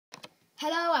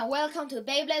Hello and welcome to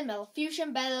Beyblade Metal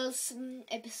Fusion Battles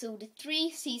episode 3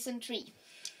 season 3.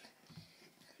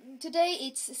 Today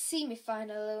it's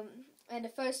semi-final and the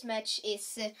first match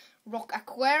is Rock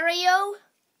Aquario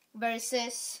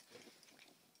versus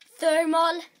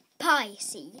Thermal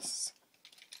Pisces.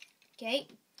 Okay,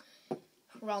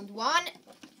 round 1.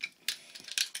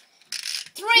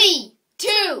 3,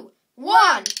 2,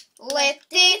 1, let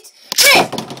it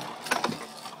rip!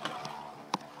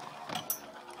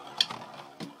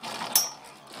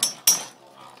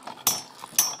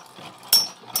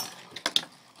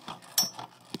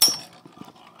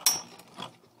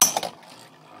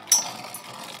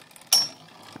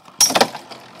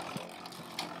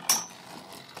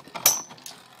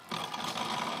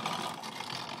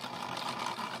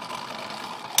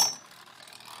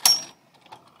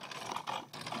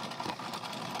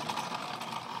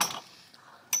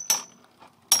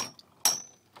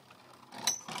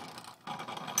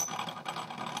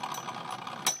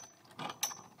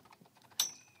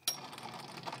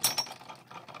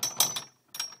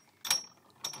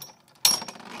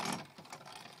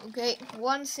 Okay,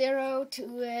 1-0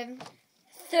 to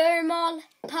Thermal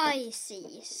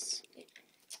Pisces.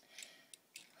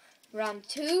 round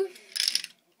 2.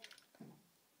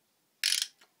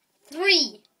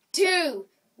 3, 2,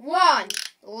 1,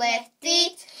 let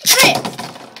it rip!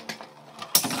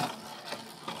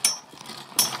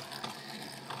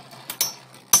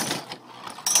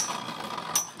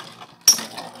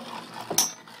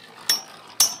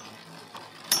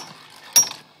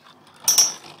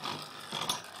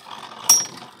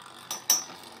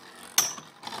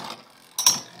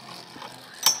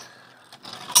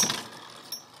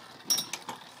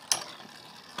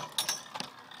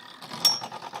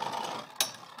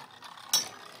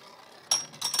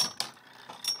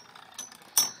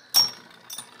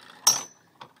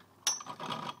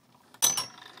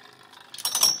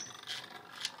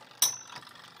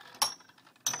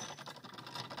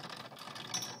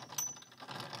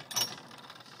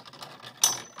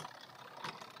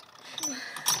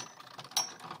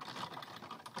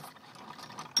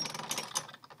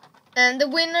 And the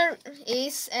winner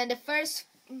is, and the first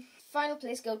final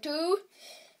place go to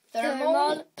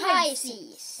Thermal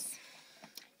Pisces.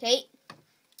 Okay,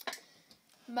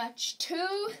 match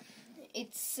 2.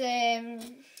 It's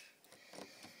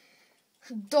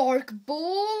Dark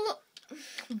Bull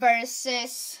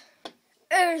versus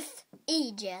Earth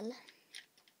Eagle.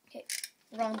 Okay,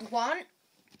 round 1.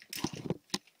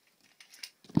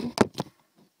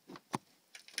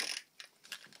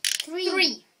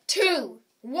 3, 2,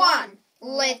 1,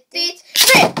 let it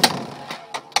rip!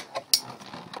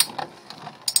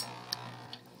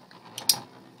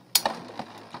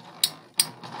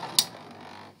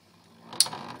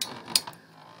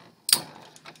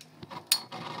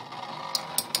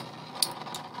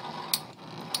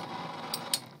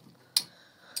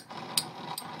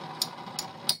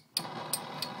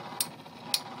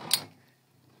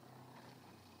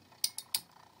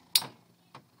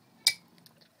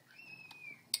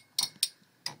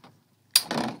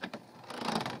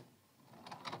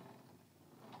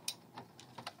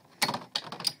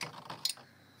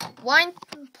 One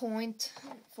point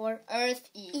for Earth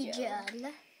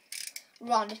Eagle.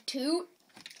 Round 2.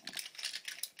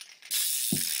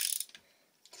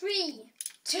 3,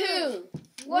 2,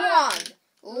 1,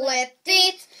 let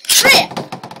it rip!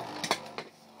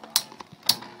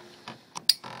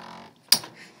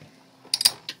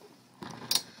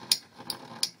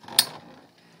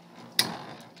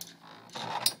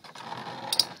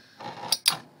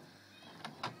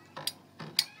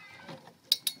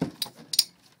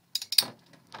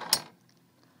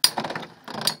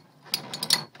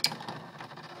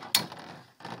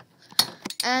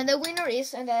 And the winner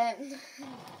is, and the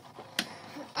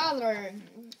other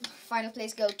final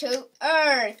place go to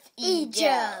Earth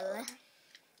Eagle.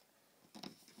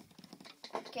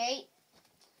 Okay,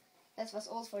 that was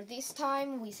all for this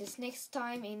time. We see us next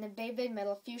time in the Beyblade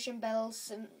Metal Fusion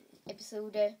Battles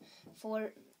episode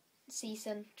 4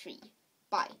 season 3.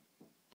 Bye.